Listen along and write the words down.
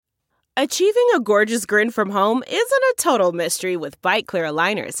Achieving a gorgeous grin from home isn't a total mystery with Bite Clear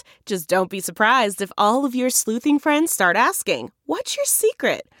aligners. Just don't be surprised if all of your sleuthing friends start asking, "What's your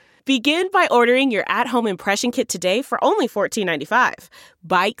secret?" Begin by ordering your at-home impression kit today for only $14.95.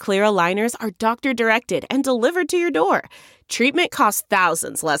 Bite Clear aligners are doctor-directed and delivered to your door. Treatment costs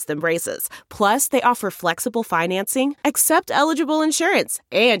thousands less than braces. Plus, they offer flexible financing, accept eligible insurance,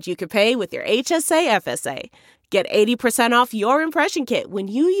 and you can pay with your HSA FSA. Get 80% off your impression kit when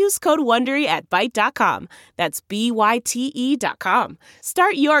you use code WONDERY at Byte.com. That's BYTE.com.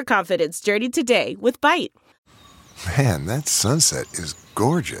 Start your confidence journey today with Byte. Man, that sunset is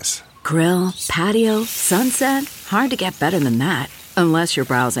gorgeous. Grill, patio, sunset. Hard to get better than that. Unless you're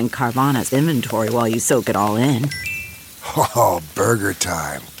browsing Carvana's inventory while you soak it all in. Oh, burger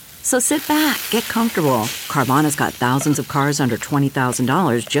time. So sit back, get comfortable. Carvana's got thousands of cars under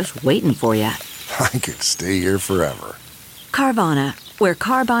 $20,000 just waiting for you. I could stay here forever. Carvana, where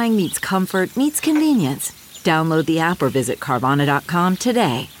car buying meets comfort, meets convenience. Download the app or visit Carvana.com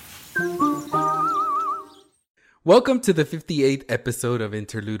today. Welcome to the 58th episode of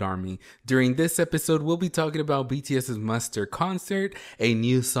Interlude Army. During this episode, we'll be talking about BTS's MUSTER concert, a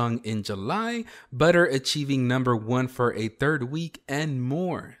new song in July, Butter achieving #1 for a third week, and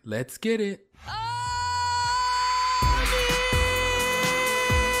more. Let's get it.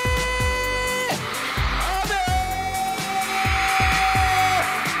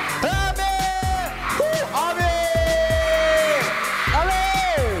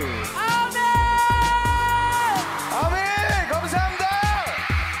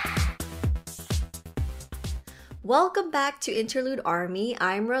 Welcome back to Interlude Army.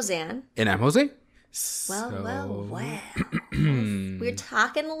 I'm Roseanne. And I'm Jose. Well. We're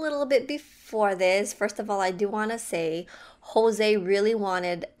talking a little bit before this. First of all, I do want to say Jose really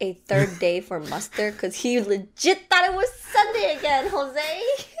wanted a third day for MUSTER because he legit thought it was Sunday again, Jose.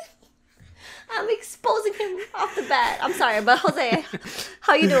 I'm exposing him off the bat. I'm sorry, but Jose,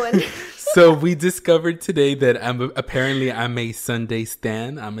 how you doing? So we discovered today that I'm a Sunday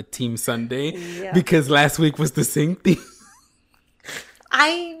stan. I'm a Team Sunday because last week was the same thing.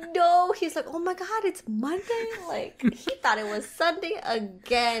 I know. He's like, oh my God, it's Monday. Like, he thought it was Sunday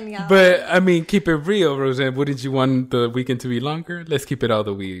again, y'all. But, I mean, keep it real, Roseanne. Wouldn't you want the weekend to be longer? Let's keep it all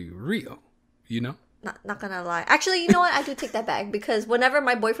the way real, you know? Not gonna lie. Actually, you know what? I do take that back because whenever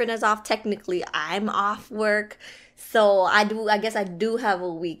my boyfriend is off, technically I'm off work. So I guess I do have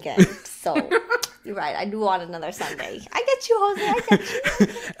a weekend. So you're right. I do want another Sunday. I get you, Jose. I get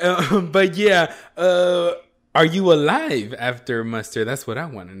you. But yeah, are you alive after MUSTER? That's what I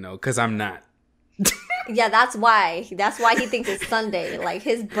want to know because I'm not. Yeah, that's why. That's why he thinks it's Sunday. Like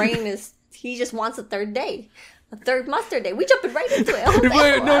his brain he just wants a third day. A third MUSTER day. We jumping right into it. Okay.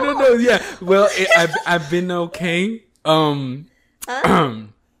 Wait, no. Yeah. Well, I've been okay.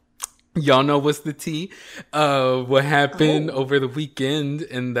 Y'all know what's the tea. What happened over the weekend,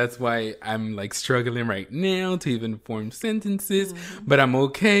 and that's why I'm like struggling right now to even form sentences. But I'm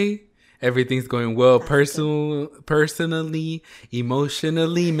okay. Everything's going well. Personally,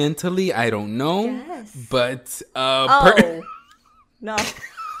 emotionally, mentally. I don't know. Yes. But no.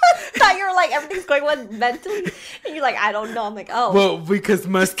 I thought you were like, everything's going well mentally. And you're like, I don't know. I'm like, oh. Well, because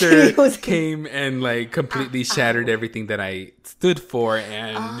MUSTER came and like completely shattered everything that I stood for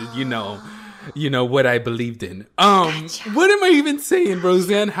and, you know what I believed in. Gotcha. What am I even saying,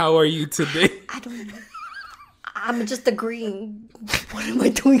 Roseanne? How are you today? I don't know. I'm just agreeing. What am I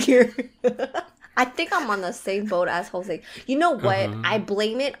doing here? I think I'm on the same boat as Jose. You know what? I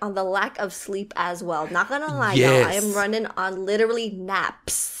blame it on the lack of sleep as well. Not gonna lie, y'all. I am running on literally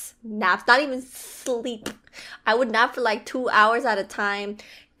naps. Naps, not even sleep. I would nap for like 2 hours at a time.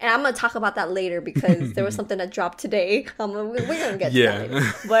 And I'm going to talk about that later because there was something that dropped today. We're going to get to that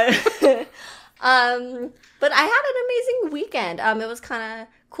later. But I had an amazing weekend. It was kind of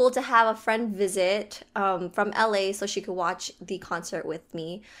cool to have a friend visit from LA so she could watch the concert with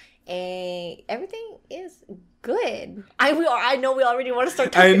me. And everything is good. I know we already want to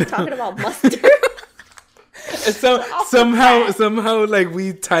start talking about MUSTER. So somehow, like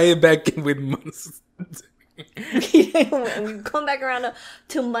we tie it back in with MUSTER. We come back around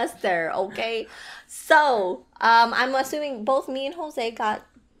to MUSTER, okay? So, I'm assuming both me and Jose got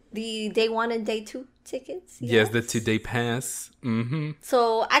the day 1 and day 2 tickets. Yes, the 2-day pass. Mm-hmm.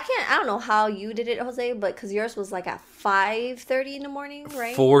 So I don't know how you did it, Jose, but because yours was like at 5:30 in the morning,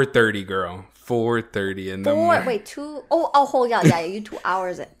 right? 4:30, girl. 4:30 in the morning. Wait, 2? Oh, yeah. You 2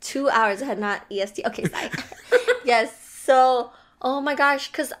 hours. 2 hours ahead, not EST. Okay, sorry. Yes. So, oh my gosh,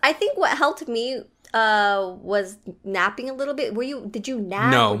 because I think what helped me was napping a little bit. Did you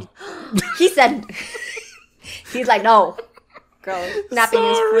nap? No. He said, he's like, no. Girl, napping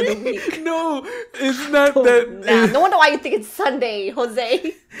is for the weak. No, it's not that. Nah, no wonder why you think it's Sunday,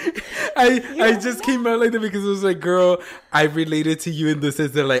 Jose. I just came out like that because it was like, girl, I related to you in the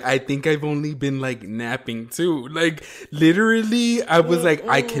sense that like I think I've only been like napping too. Like literally, I was like,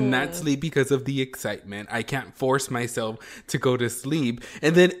 I cannot sleep because of the excitement. I can't force myself to go to sleep.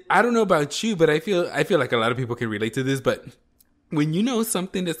 And then I don't know about you, but I feel like a lot of people can relate to this, but when you know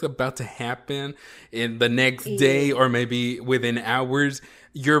something that's about to happen in the next day or maybe within hours,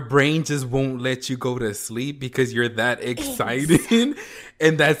 your brain just won't let you go to sleep because you're that excited.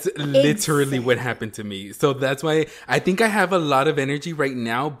 And that's literally what happened to me. So that's why I think I have a lot of energy right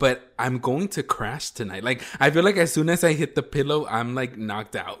now, but I'm going to crash tonight. Like, I feel like as soon as I hit the pillow, I'm like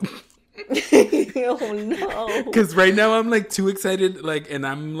knocked out. Oh no. Because right now I'm like too excited, like, and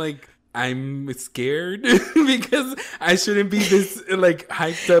I'm scared because I shouldn't be this like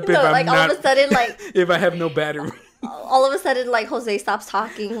hyped up if I'm like not, all of a sudden like if I have no battery. All of a sudden like Jose stops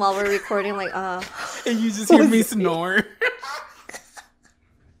talking while we're recording, like and you just hear me snore.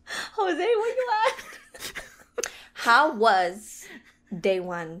 Jose, where you at? How was day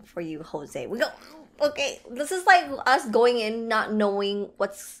one for you, Jose? Okay, this is like us going in not knowing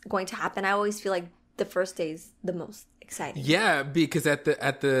what's going to happen. I always feel like the first day is the most exciting. Yeah, because at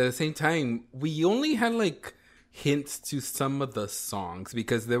the same time, we only had like hints to some of the songs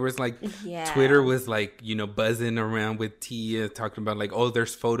because there was like Twitter was like, you know, buzzing around with Tia talking about like, oh,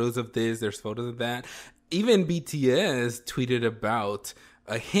 there's photos of this, there's photos of that. Even BTS tweeted about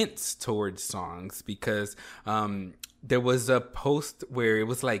hints towards songs because there was a post where it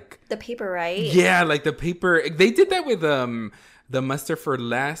was like the paper, right? Yeah, like the paper. They did that with the Muster for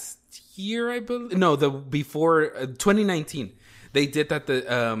last year, I believe. No, the before 2019. They did that.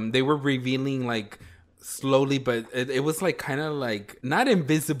 They were revealing like slowly, but it was like kind of like not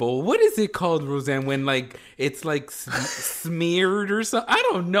invisible. What is it called, Roseanne? When like it's like smeared or something? I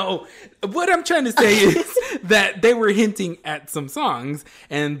don't know. What I'm trying to say is that they were hinting at some songs,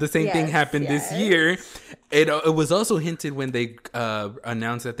 and the same thing happened this year. It was also hinted when they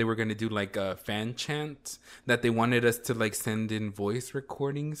announced that they were going to do like a fan chant, that they wanted us to like send in voice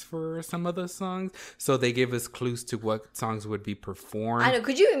recordings for some of the songs. So they gave us clues to what songs would be performed. I know.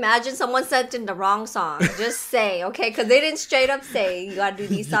 Could you imagine someone sent in the wrong song? Just say, okay? Because they didn't straight up say, you got to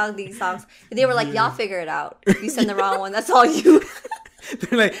do these songs. They were like, y'all figure it out. If you send the wrong one, that's all you...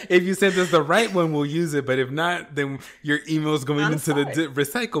 They're like, if you send us the right one, we'll use it. But if not, then your email's going into the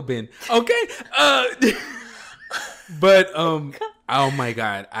recycle bin. Okay? But oh my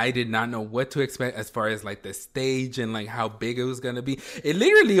god, I did not know what to expect as far as like the stage and like how big it was gonna be. It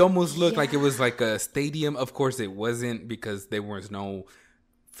literally almost looked like it was like a stadium. Of course it wasn't, because there was no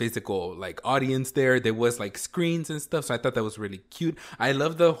physical like audience there. There was like screens and stuff, so I thought that was really cute. I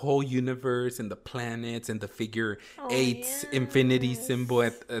love the whole universe and the planets and the figure 8 infinity symbol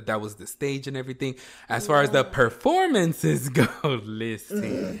that was the stage and everything. As far as the performances go,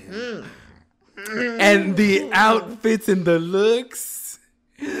 listen. And the outfits and the looks.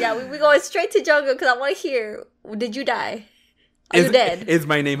 Yeah, we going straight to Jungkook because I want to hear, did you die? Are you dead? Is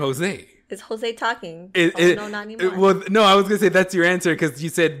my name Jose? Is Jose talking? No, not anymore. Well, no, I was going to say that's your answer because you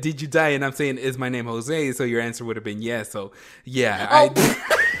said, did you die? And I'm saying, is my name Jose? So your answer would have been yes. So, yeah.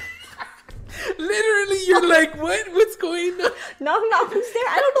 Literally, you're like, what? What's going on? Knock, who's there?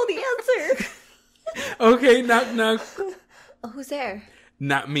 I don't know the answer. Okay, knock. Oh, who's there?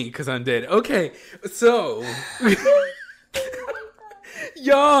 Not me, because I'm dead. Okay, so...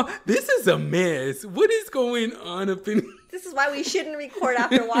 Y'all, this is a mess. What is going on up in... This is why we shouldn't record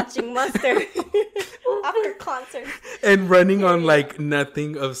after watching Muster. After concert. And running on, like,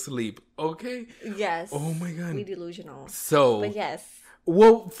 nothing of sleep. Okay? Yes. Oh, my God. We delusional. So... But yes.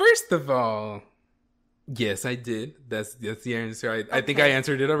 Well, first of all... Yes, I did. That's the answer. I think I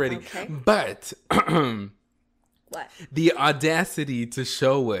answered it already. Okay. But... What? The audacity to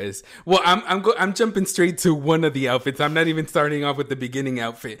show us. Well, I'm jumping straight to one of the outfits. I'm not even starting off with the beginning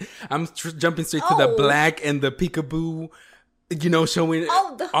outfit. I'm jumping straight to the black and the peekaboo. You know, showing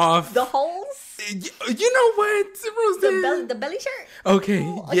off the holes. You know what, Roseanne? The belly shirt. Okay.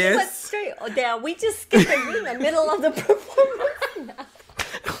 Oh, yes. Went straight. Oh, damn! We just skipped in the middle of the performance.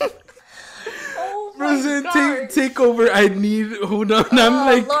 Oh my Roseanne, God. take over. Hold on. I'm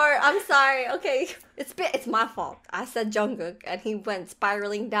like, Lord, I'm sorry. Okay, it's my fault. I said Jungkook, and he went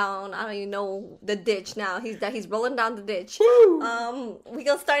spiraling down. I don't even know the ditch now. He's rolling down the ditch. Woo. We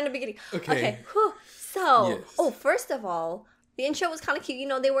gonna start in the beginning. Okay. Whew. So, first of all, the intro was kind of cute. You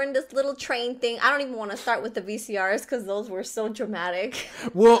know, they were in this little train thing. I don't even want to start with the VCRs because those were so dramatic.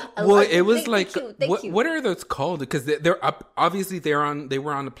 Well, it was like, what are those called? Because they're up. Obviously, they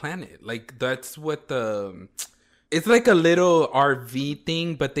were on the planet. Like that's what the It's like a little RV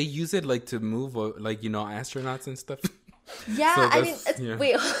thing, but they use it like to move, like, astronauts and stuff. Yeah, So I mean,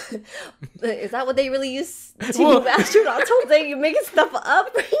 wait, is that what they really use to move astronauts? Whole thing, you making stuff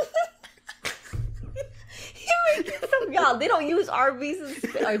up? Y'all, they don't use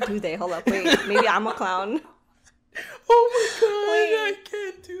RVs, or do they? Hold up, wait, maybe I'm a clown. Oh my god, I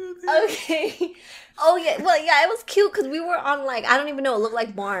can't do this. Okay. Oh yeah, well yeah, it was cute because we were on like, I don't even know, it looked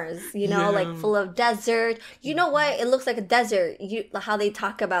like Mars, like full of desert. You know what? It looks like a desert. How they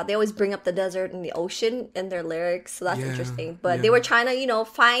talk about, they always bring up the desert and the ocean in their lyrics, so that's interesting. But they were trying to,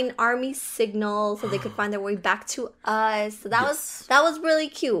 find army signals so they could find their way back to us. So that was really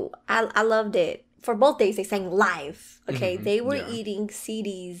cute. I loved it. For both days, they sang live. Okay, they were eating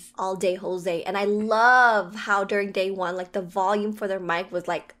CDs all day, Jose. And I love how during day one, like the volume for their mic was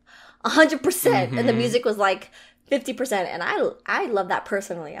like 100%, and the music was like 50%. And I love that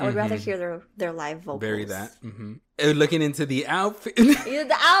personally. I would rather hear their live vocals. Very that. Looking into the outfit.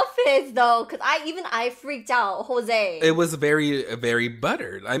 The outfits though, because I freaked out, Jose. It was very, very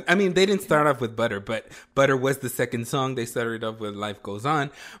Butter. I mean, they didn't start off with Butter, but Butter was the second song. They started off with Life Goes On,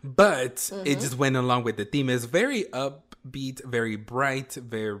 but it just went along with the theme. It's very upbeat, very bright,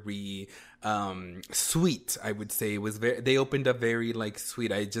 very sweet. I would say it was they opened up very like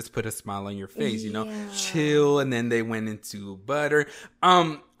sweet. I just put a smile on your face, chill, and then they went into Butter.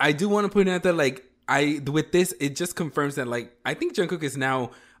 I do want to point out that like, with this, it just confirms that, like, I think Jungkook is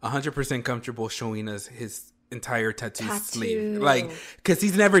now 100% comfortable showing us his entire tattoo sleeve. Like, because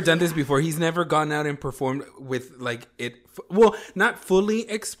he's never done this before. He's never gone out and performed with, like, it. Well, not fully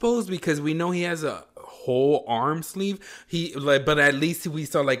exposed, because we know he has a whole arm sleeve. But at least we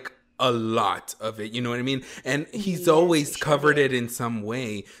saw, like, a lot of it, you know what I mean? And he's always covered it in some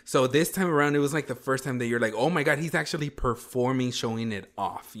way. So this time around, it was like the first time that you're like, oh my god, he's actually performing, showing it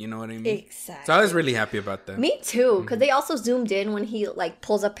off, you know what I mean? Exactly. So I was really happy about that. Me too, because they also zoomed in when he like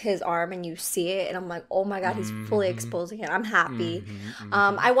pulls up his arm and you see it, and I'm like, oh my god, he's fully exposing it. I'm happy.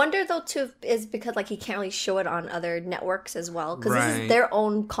 I wonder though too, is because like he can't really show it on other networks as well, because this is their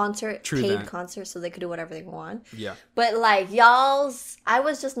own concert, paid concert, so they could do whatever they want. Yeah. But like I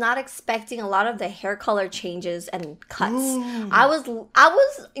was just not expecting a lot of the hair color changes and cuts. I was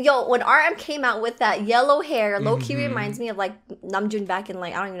when RM came out with that yellow hair, low-key reminds me of like Namjoon back in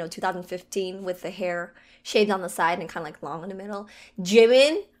like, I don't even know, 2015, with the hair shaved on the side and kind of like long in the middle.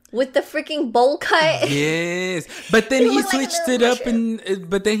 Jimin with the freaking bowl cut. Yes. But then he switched it up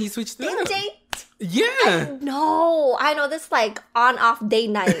Yeah. No, I know this like on-off day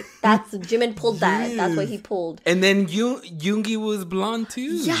night. That's Jimin pulled that. That's what he pulled. And then Yoongi was blonde too.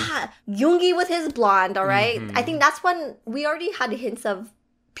 Yeah, Yoongi with his blonde. All right. I think that's when we already had hints of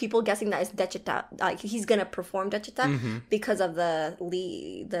people guessing that it's Daechita. Like he's gonna perform Daechita because of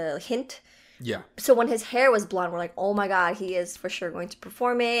the hint. Yeah. So when his hair was blonde, we're like, oh my god, he is for sure going to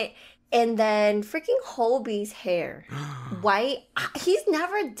perform it. And then freaking Hobie's hair, white. He's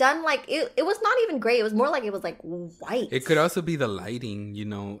never done like it. It was not even gray. It was more like it was like white. It could also be the lighting,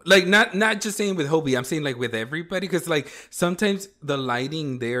 like not just saying with Hobie. I'm saying like with everybody, because like sometimes the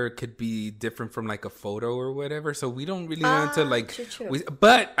lighting there could be different from like a photo or whatever. So we don't really want to like. True.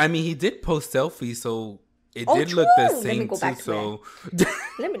 But I mean, he did post selfies, so it did true. look the same. Let me go back too. To So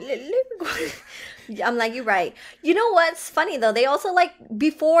let me go. I'm like, you're right. You know what's funny though? They also like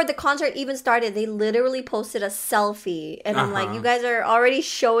before the concert even started, they literally posted a selfie, and I'm like, you guys are already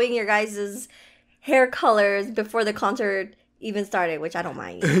showing your guys' hair colors before the concert even started, which I don't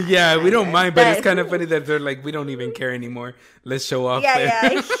mind. Yeah, we don't mind, but it's kind of funny that they're like, we don't even care anymore. Let's show off.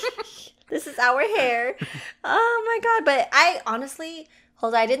 Yeah. This is our hair. Oh my god! But I honestly.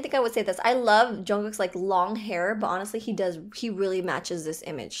 Hold on, I didn't think I would say this. I love Jungkook's like long hair, but honestly, he really matches this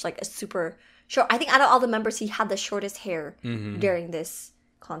image. Like a super short. I think out of all the members, he had the shortest hair during this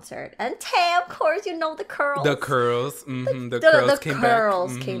concert. And Tae, of course, the curls. The curls. The curls came back. The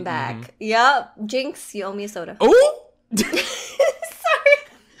curls came back. Yep. Jinx, you owe me a soda. Oh! Sorry.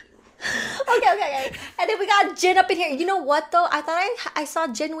 Okay. And then we got Jin up in here. You know what, though? I thought I saw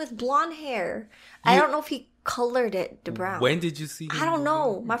Jin with blonde hair. I don't know if he colored it to brown. When did you see him? I don't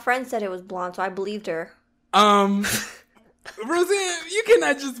know. My friend said it was blonde, so I believed her. Roseanne, you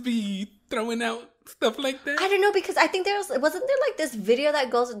cannot just be throwing out stuff like that. I don't know, because I think wasn't there like this video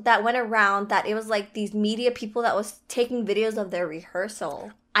that went around that it was like these media people that was taking videos of their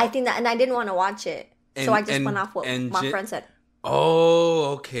rehearsal. I think that, and I didn't want to watch it, so I just went off what my friend said.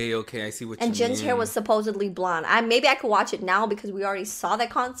 Oh, okay. I see what you mean. And Jin's hair was supposedly blonde. Maybe I could watch it now because we already saw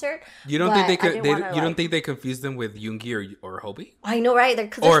that concert. You don't think they could? You don't think they confused them with Yoongi or Hobie? I know, right?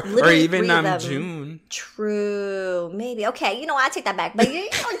 Or even Namjoon. True, maybe. Okay, you know what? I take that back. But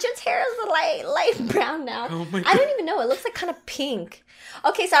Jin's hair is light brown now. Oh my God. I don't even know. It looks like kind of pink.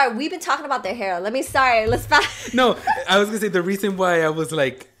 Okay, sorry. We've been talking about their hair. Let's fast. No, I was gonna say the reason why I was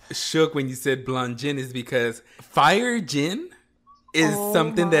like shook when you said blonde Jin is because Fire Jin is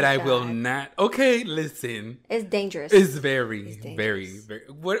something that I will not. Okay, listen. It's dangerous. It's very.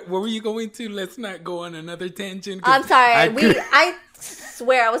 What were you going to? Let's not go on another tangent. I'm sorry. I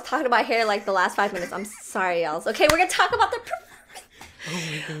swear I was talking about hair like the last 5 minutes. I'm sorry, y'all. Okay, we're gonna talk about the performance. Oh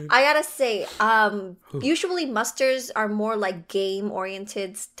my God. I gotta say, usually musters are more like game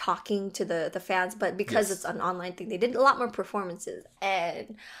oriented, talking to the fans, but because it's an online thing, they did a lot more performances,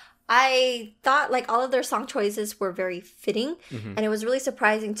 and I thought like all of their song choices were very fitting, and it was really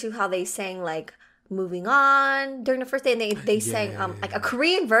surprising too how they sang like "Moving On" during the first day, and they sang like a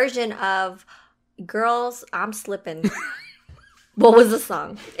Korean version of "Girls, I'm Slippin'." What was the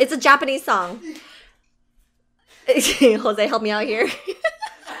song? It's a Japanese song. Jose, help me out here.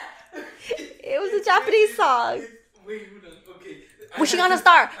 It was a Japanese song. Wait, hold on. Okay. Wishing on a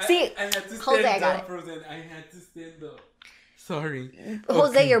Star. See, I had to stand Jose, I got up, Frozen. I had to stand up. Sorry.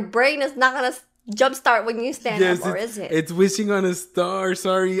 Jose, Okay. your brain is not gonna jumpstart when you stand up, or is it? It's Wishing on a Star.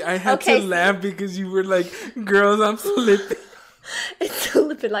 Sorry. I had to laugh because you were like, "Girls, I'm slipping." It's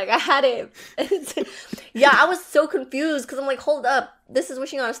slipping. Like I had it. Yeah, I was so confused because I'm like, hold up, this is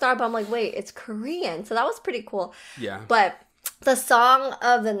Wishing on a Star, but I'm like, wait, it's Korean. So that was pretty cool. Yeah. But the song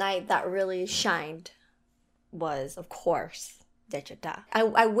of the night that really shined was, of course, Daechata.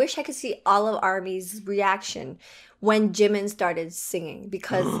 I wish I could see all of ARMY's reaction when Jimin started singing,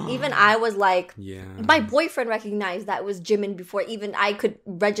 because even I was like, my boyfriend recognized that it was Jimin before even I could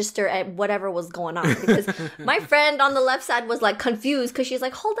register at whatever was going on, because my friend on the left side was like confused because she's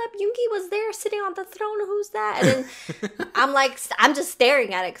like, hold up, Yoongi was there sitting on the throne, who's that? And then I'm like, I'm just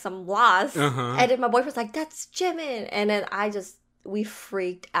staring at it because I'm lost. And then my boyfriend's like, that's Jimin. And then we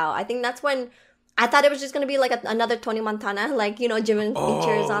freaked out. I think that's when I thought it was just going to be like another Tony Montana, like, Jimin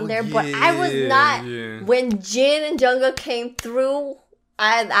features on there. But I was not. Yeah. When Jin and Jungkook came through,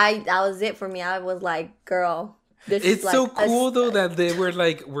 that was it for me. I was like, girl, this is like... It's so cool, though, that they were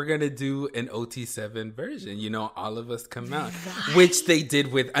like, we're going to do an OT7 version. All of us come out. Right. Which they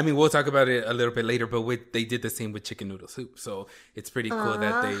did with... I mean, we'll talk about it a little bit later, but they did the same with Chicken Noodle Soup. So it's pretty cool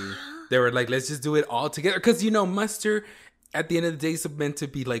that they were like, let's just do it all together. Because, Muster... At the end of the day, it's meant to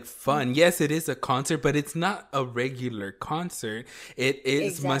be like fun. Yes, it is a concert, but it's not a regular concert. It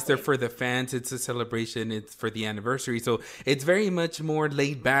is Muster for the fans. It's a celebration. It's for the anniversary. So it's very much more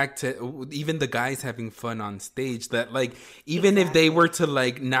laid back to even the guys having fun on stage. That like, even if they were to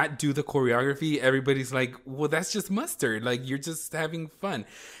like not do the choreography, everybody's like, well, that's just Muster. Like, you're just having fun.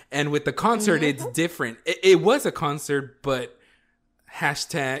 And with the concert, it's different. It was a concert, but... #,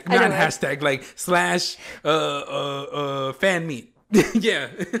 like / fan meet. Yeah.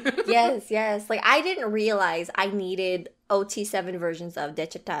 Yes. Like, I didn't realize I needed OT7 versions of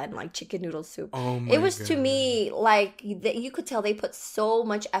Daechata and like Chicken Noodle Soup. Oh my It was God. To me like you could tell they put so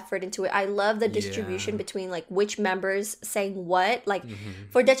much effort into it. I love the distribution between like which members saying what. Like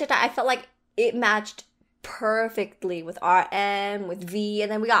for Daechata, I felt like it matched perfectly with RM, with V, and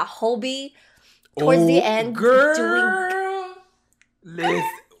then we got Hobie towards the end doing.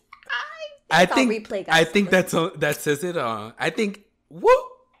 I think that says it all. I think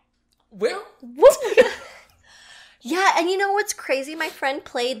Yeah, and you know what's crazy? My friend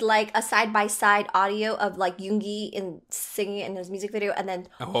played like a side-by-side audio of like Yoongi singing it in his music video, and then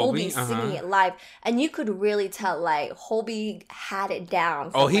Hobie singing it live, and you could really tell like Hobie had it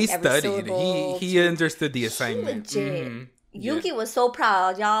down. From, he like, every studied. He understood the assignment. Legit. Yoongi was so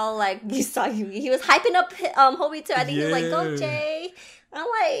proud, y'all. Like, you saw Yoongi. He was hyping up Hobie too. I think he was like, "Go Jay." I'm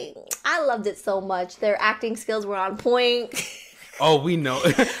like, I loved it so much. Their acting skills were on point. Oh, we know.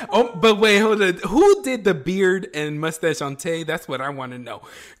 But wait, hold on. Who did the beard and mustache on Tay? That's what I want to know.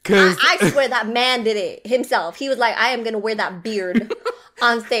 Cause I swear that man did it himself. He was like, I am going to wear that beard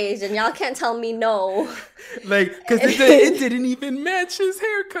on stage, and y'all can't tell me no. Like, because it didn't even match his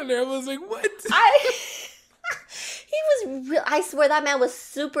hair color. I was like, what? I swear that man was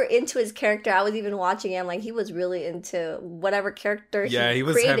super into his character. I was even watching him. Like, he was really into whatever character he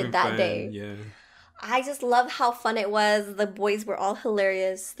was created that day. Yeah. I just love how fun it was. The boys were all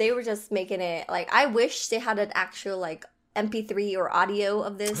hilarious. They were just making it. Like, I wish they had an actual, like, MP3 or audio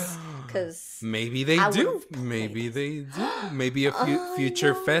of this. because maybe they do. Maybe they do. Maybe a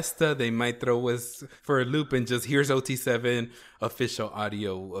future Festa, they might throw us for a loop and just here's OT7 official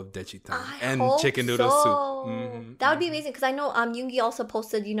audio of Dechitan and chicken noodle soup. Mm-hmm. That would be amazing because I know Yoongi also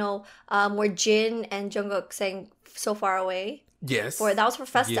posted, where Jin and Jungkook sang "So Far Away." Yes. That was for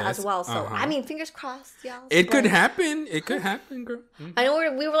Festa as well. So, I mean, fingers crossed, y'all. It could happen. It could happen, girl. Mm-hmm. I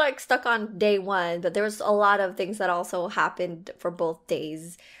know we were like stuck on day 1, but there was a lot of things that also happened for both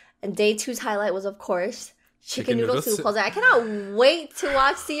days. And day 2's highlight was, of course, chicken noodle soup. I cannot wait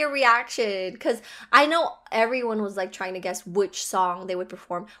to see your reaction because I know everyone was like trying to guess which song they would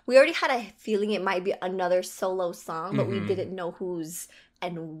perform. We already had a feeling it might be another solo song, but we didn't know whose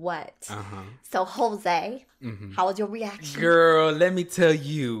and what. So Jose, how was your reaction? Girl, let me tell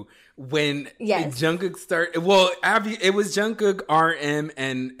you, when Jungkook started, well, it was Jungkook, RM,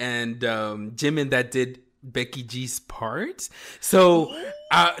 and Jimin that did Becky G's part. So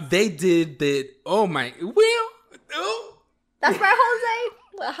they did that. That's right, Jose.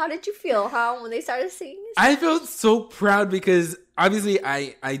 Well, how did you feel when they started singing? I felt so proud because obviously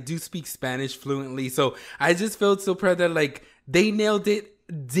I do speak Spanish fluently. So I just felt so proud that like they nailed it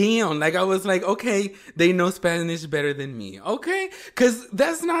down. Like I was like, okay, they know Spanish better than me. Okay. Cause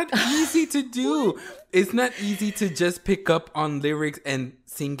that's not easy to do. It's not easy to just pick up on lyrics and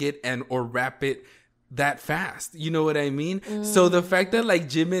sing it or rap it that fast. You know what I mean? So the fact that like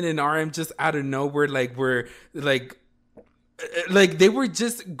Jimin and RM just out of nowhere, were they were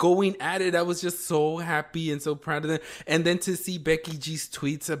just going at it. I was just so happy and so proud of them. And then to see Becky G's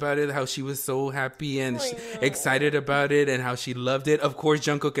tweets about it, how she was so happy and excited about it and how she loved it. Of course,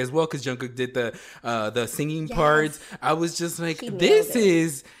 Jungkook as well, because Jungkook did the singing parts. I was just like, this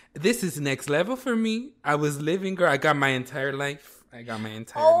is next level for me. I was living, girl. I got my entire life.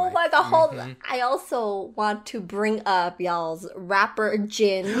 Oh my god, hold on. I also want to bring up y'all's rapper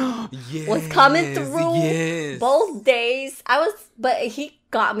Jin was coming through both days. But he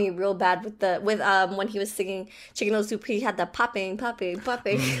got me real bad with when he was singing Chicken Noodle Soup. He had the popping. And he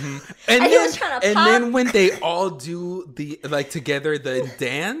then, was trying to and pop. then when they all do the together the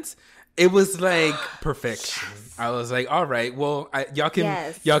dance, it was like perfection. I was like, all right, well, y'all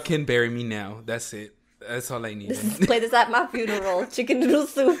can bury me now. That's it. That's all I need. Play this at my funeral. Chicken noodle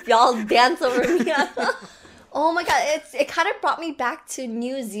soup. Y'all dance over me. Oh my god. It kind of brought me back to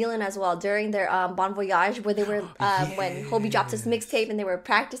New Zealand as well during their Bon Voyage where they were when Hobie dropped his mixtape and they were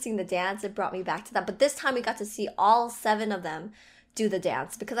practicing the dance. It brought me back to that. But this time we got to see all 7 of them do the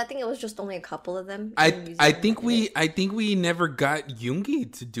dance because I think it was just only a couple of them. I think we never got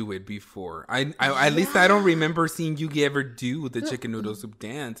Yoongi to do it before. At least I don't remember seeing Yoongi ever do the chicken noodle soup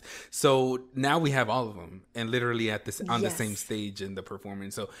dance. So now we have all of them and literally on the same stage in the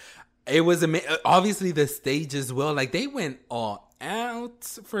performance. So it was obviously the stage as well. Like they went all out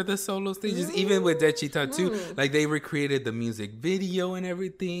for the solo stages, even with Dechita too. Like they recreated the music video and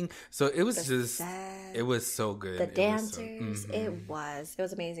everything. So it was it was so good. The dancers, it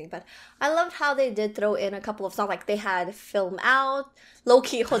was amazing. But I loved how they did throw in a couple of songs. Like they had Film Out, Low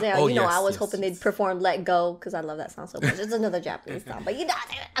Key Jose. I was hoping they'd perform Let Go because I love that song so much. It's another Japanese song, but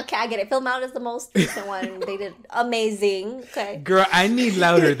okay, I get it. Film Out is the most recent one. They did amazing. Okay, girl, I need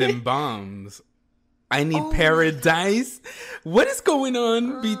Louder Than Bombs. I need Paradise. What is going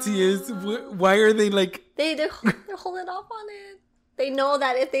on, BTS? Why are they like... They're holding off on it. They know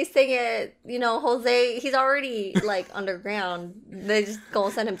that if they sing it, Jose, he's already like underground. They just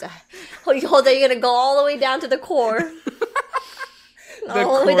gonna send him to... Jose, you're gonna go all the way down to the core.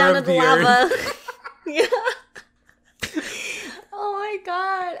 All the way down to the lava. Yeah. Oh my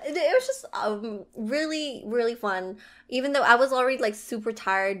god. It was just really, really fun. Even though I was already like super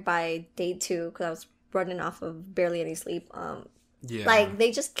tired by day 2 because I was running off of barely any sleep. Like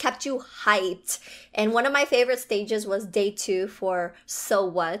they just kept you hyped. And one of my favorite stages was day 2 for So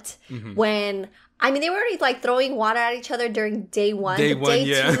What, when they were already like throwing water at each other during day 1. Day 2,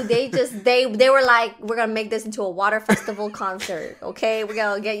 they were like, we're gonna make this into a water festival concert. Okay, we're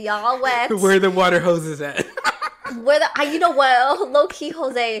gonna get y'all wet. Where the water hoses at? You know what, low key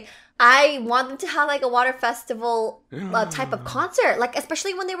Jose, I want them to have like a water festival type of concert, like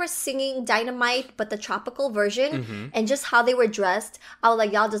especially when they were singing Dynamite, but the tropical version, and just how they were dressed. I was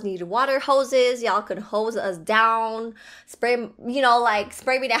like, y'all just need water hoses. Y'all could hose us down, spray me down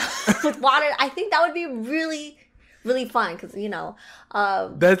with water. I think that would be really, really fun because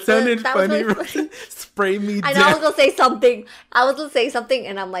that sounded funny. Right? Spray me down. I know I was gonna say something,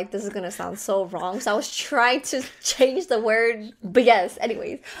 and I'm like, this is gonna sound so wrong. So I was trying to change the word, but yes.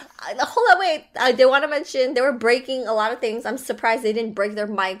 Anyways, hold on, wait. I did want to mention they were breaking a lot of things. I'm surprised they didn't break their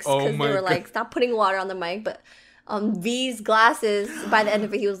mics because they were like, stop putting water on the mic. But V's glasses. By the end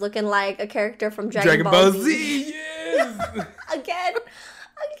of it, he was looking like a character from Dragon Ball Z. Yes. Again,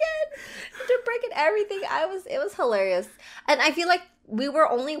 they're breaking everything. It was hilarious, and I feel like we were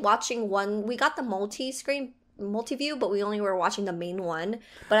only watching one. We got the multi-view, but we only were watching the main one.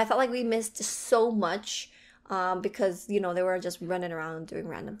 But I felt like we missed so much. Because they were just running around doing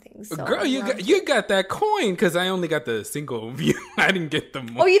random things. So girl, you got that coin because I only got the single view. I didn't get the.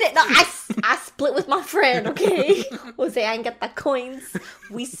 Oh, you didn't? No, I split with my friend. Okay, Jose, I ain't got the coins.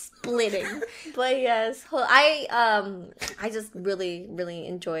 We splitting. But yes, I just really really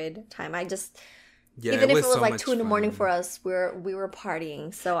enjoyed time. Even if it was like 2 a.m. for us, we were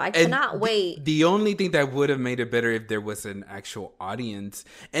partying. So I cannot wait. The only thing that would have made it better if there was an actual audience,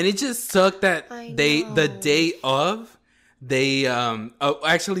 and it just sucked that the day of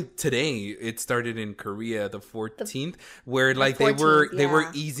actually today it started in Korea the 14th, where like they were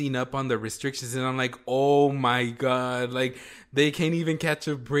easing up on the restrictions, and I'm like, oh my god, like they can't even catch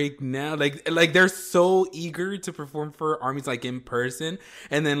a break now. Like they're so eager to perform for armies like in person,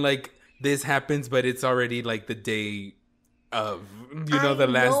 and then like. This happens, but it's already like the day of, the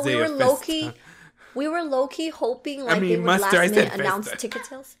last day of Festa. We were low-key hoping like they would last minute announce ticket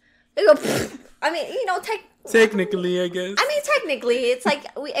sales. I mean, technically, I guess. I mean, technically, it's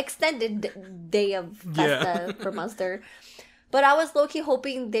like we extended day of Festa for MUSTER. But I was low-key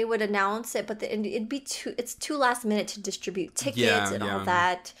hoping they would announce it, but it's too last minute to distribute tickets and all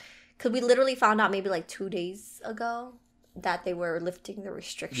that. Because we literally found out maybe like 2 days ago that they were lifting the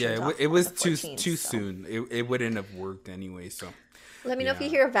restrictions. Yeah, it was too soon. It wouldn't have worked anyway. So let me know if you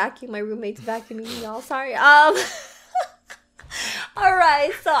hear a vacuum. My roommate's vacuuming, y'all. Sorry. All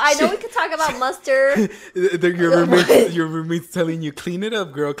right, so I know we could talk about MUSTER. Your roommate's telling you, clean it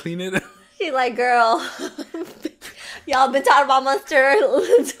up, girl, clean it up. She's like, girl, y'all been talking about MUSTER.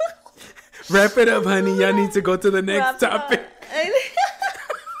 Wrap it up, honey. Y'all need to go to the next topic.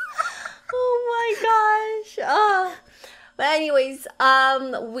 Oh my gosh. But anyways,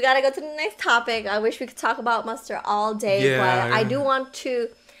 we gotta go to the next topic. I wish we could talk about MUSTER all day, but I do want to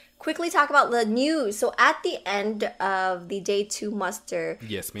quickly talk about the news. So at the end of the day 2 MUSTER,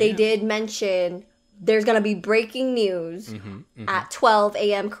 yes, they did mention there's gonna be breaking news at 12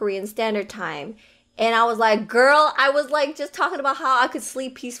 a.m. Korean Standard Time. And I was like, girl, I was like just talking about how I could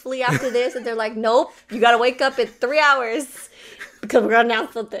sleep peacefully after this. And they're like, nope, you gotta wake up in 3 hours because we're gonna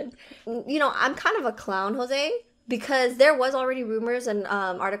announce something. I'm kind of a clown, Jose. Because there was already rumors and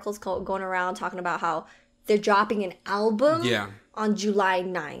articles going around talking about how they're dropping an album on July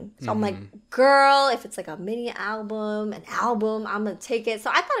 9th. So I'm like, girl, if it's like a mini album, I'm going to take it. So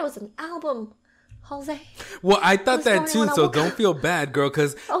I thought it was an album, Jose. Well, I thought that too, so don't feel bad, girl,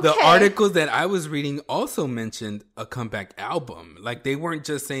 because the articles that I was reading also mentioned a comeback album. Like, they weren't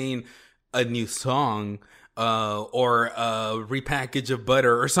just saying a new song. Or a repackage of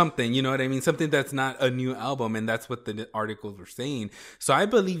Butter or something, you know what I mean? Something that's not a new album, and that's what the articles were saying. So I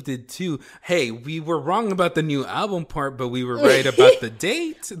believed it too. Hey, we were wrong about the new album part, but we were right about the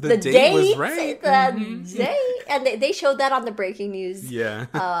date. The date was right. The date. And they showed that on the breaking news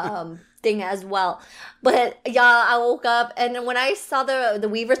thing as well. But y'all, I woke up, and when I saw the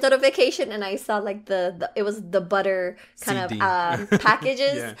Weavers notification, and I saw like it was the Butter kind CD. of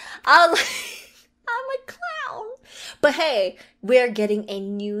packages, I was like, I'm a clown. But hey, we're getting a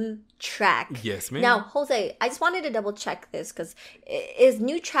new track. Yes, ma'am. Now, Jose, I just wanted to double check this because is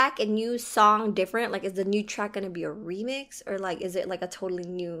new track and new song different? Like, is the new track going to be a remix, or like, is it like a totally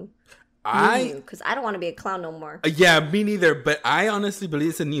new? Because I don't want to be a clown no more. Yeah, me neither. But I honestly believe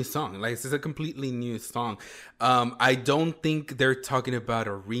it's a new song. Like, it's a completely new song. I don't think they're talking about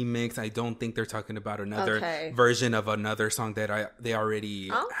a remix. I don't think they're talking about another version of another song that they already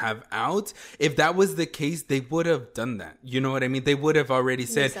have out. If that was the case, they would have done that. You know what I mean? They would have already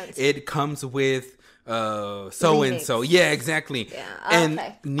said it comes with so and so. Yeah, exactly. Yeah. And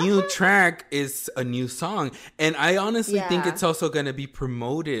new track is a new song, and I honestly think it's also going to be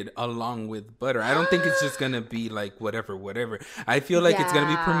promoted along with Butter. I don't think it's just going to be like whatever. I feel like it's going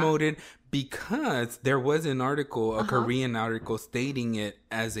to be promoted because there was an article, a Korean article, stating it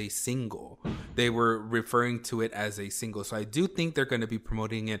as a single. They were referring to it as a single. So I do think they're going to be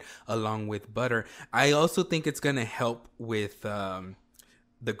promoting it along with Butter. I also think it's going to help with the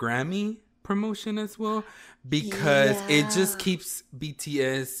Grammy promotion as well, because it just keeps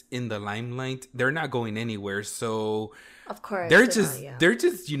BTS in the limelight. They're not going anywhere, so of course they're just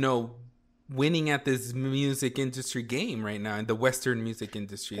winning at this music industry game right now, in the Western music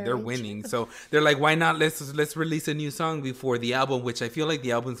industry. They're winning, so they're like, why not let's release a new song before the album, which I feel like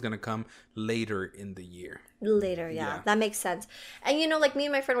the album's gonna come later in the year. Later, yeah. That makes sense. And like me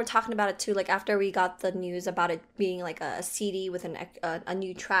and my friend were talking about it too, like after we got the news about it being like a CD with a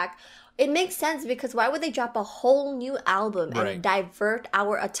new track. It makes sense because why would they drop a whole new album and divert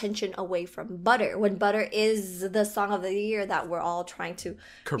our attention away from Butter when Butter is the song of the year that we're all trying to,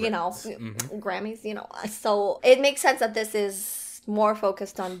 Grammys, So it makes sense that this is more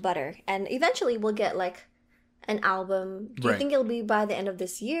focused on Butter. And eventually we'll get like an album. Do you think it'll be by the end of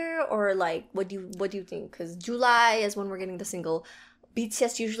this year, or like what do you think? Because July is when we're getting the single.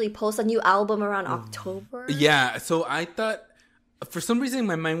 BTS usually posts a new album around October. Yeah, so I thought for some reason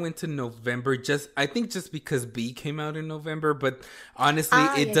my mind went to November. I think just because B came out in November, but honestly,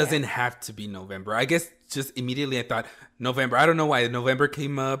 it doesn't have to be November. I guess just immediately I thought November. I don't know why November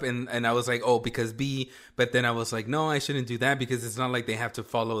came up, and I was like, oh, because B. But then I was like, no, I shouldn't do that because it's not like they have to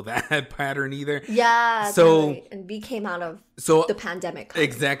follow that pattern either. Yeah. So and B came out of the pandemic.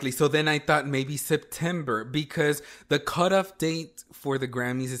 Exactly. So then I thought maybe September, because the cutoff date for the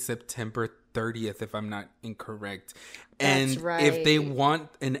Grammys is September 30th, if I'm not incorrect. That's and right. If they want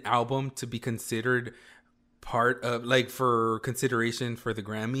an album to be considered part of, like, for consideration for the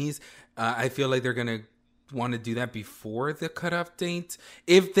Grammys, I feel like they're gonna want to do that before the cutoff date.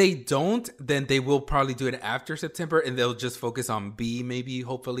 If they don't, then they will probably do it after September, and they'll just focus on B, maybe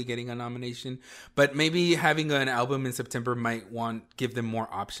hopefully getting a nomination. But maybe having an album in September might give them more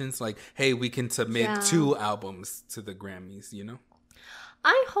options, like, hey, we can submit 2 albums to the Grammys,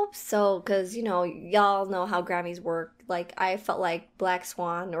 I hope so, because, y'all know how Grammys work. Like, I felt like Black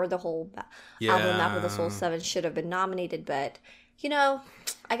Swan or the whole album Map of the Soul 7 should have been nominated, but,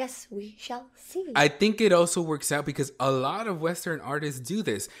 I guess we shall see. I think it also works out because a lot of Western artists do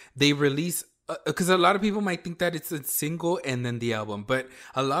this. They release, because a lot of people might think that it's a single and then the album, but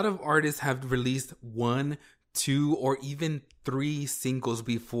a lot of artists have released 1, 2, or even 3 singles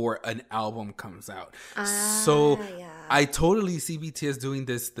before an album comes out. So I totally see BTS doing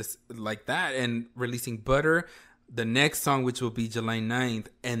this like that and releasing Butter, the next song, which will be July 9th,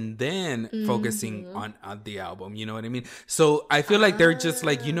 and then focusing on the album. You know what I mean? So I feel like they're just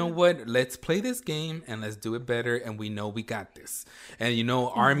like, you know what? Let's play this game and let's do it better. And we know we got this. And,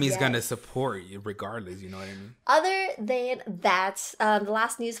 Army's going to support you regardless. You know what I mean? Other than that, the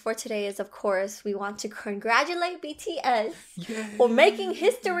last news for today is, of course, we want to congratulate BTS for making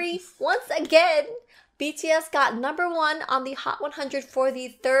history once again. BTS got number 1 on the Hot 100 for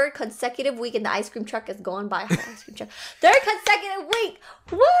the 3rd consecutive week, and the ice cream truck is going by. Ice cream truck. 3rd consecutive week.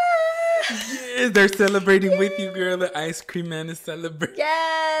 Woo! Yeah, they're celebrating with you, girl. The ice cream man is celebrating.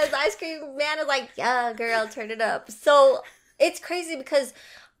 Yes, the ice cream man is like, yeah, girl, turn it up. So it's crazy because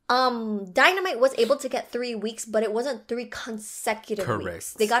Dynamite was able to get 3 weeks, but it wasn't 3 consecutive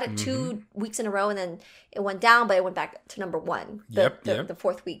weeks. They got it 2 weeks in a row, and then it went down, but it went back to number 1 the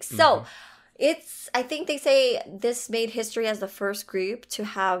 4th week. So I think they say this made history as the first group to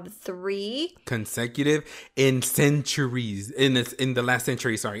have 3 consecutive in centuries, in the last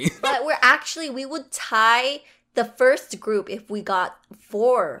century, sorry. But we would tie the first group if we got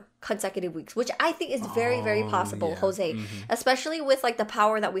 4 consecutive weeks, which I think is very, very possible, Jose. Especially with like the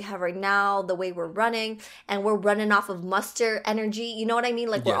power that we have right now, the way we're running, and we're running off of MUSTER energy. You know what I mean?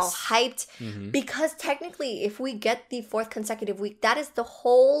 Like we're all hyped. Because technically, if we get the 4th consecutive week, that is the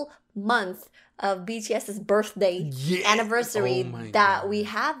whole month of BTS's birthday anniversary we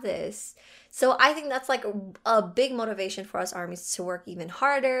have this. So I think that's like a big motivation for us armies to work even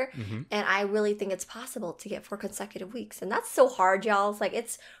harder. And I really think it's possible to get 4 consecutive weeks. And that's so hard, y'all. It's like,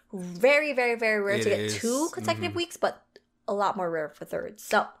 it's very, very, very rare to get 2 consecutive weeks, but a lot more rare for 3rd.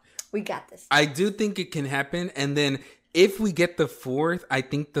 So we got this. I do think it can happen. And then if we get the 4th, I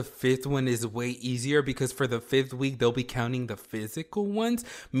think the 5th one is way easier, because for the 5th week, they'll be counting the physical ones,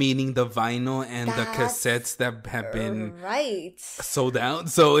 meaning the vinyl and the cassettes that have been sold out.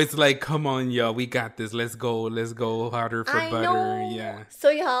 So it's like, come on, y'all, we got this. Let's go harder for Butter. Know. Yeah.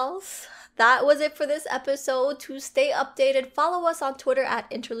 So y'all, that was it for this episode. To stay updated, follow us on Twitter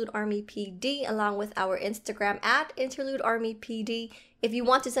at InterludeArmyPD, along with our Instagram at InterludeArmyPD. If you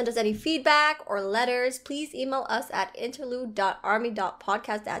want to send us any feedback or letters, please email us at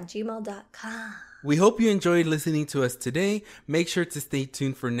interlude.army.podcast@gmail.com. We hope you enjoyed listening to us today. Make sure to stay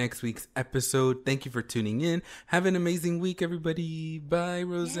tuned for next week's episode. Thank you for tuning in. Have an amazing week, everybody. Bye,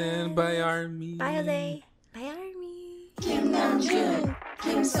 Roseanne. Yes. Bye, Army. Bye, Jose. Bye, Army. Kim Namjoon,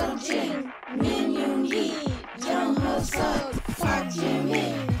 Kim Seokjin, Min Yoon Hee, Young Ho Suk.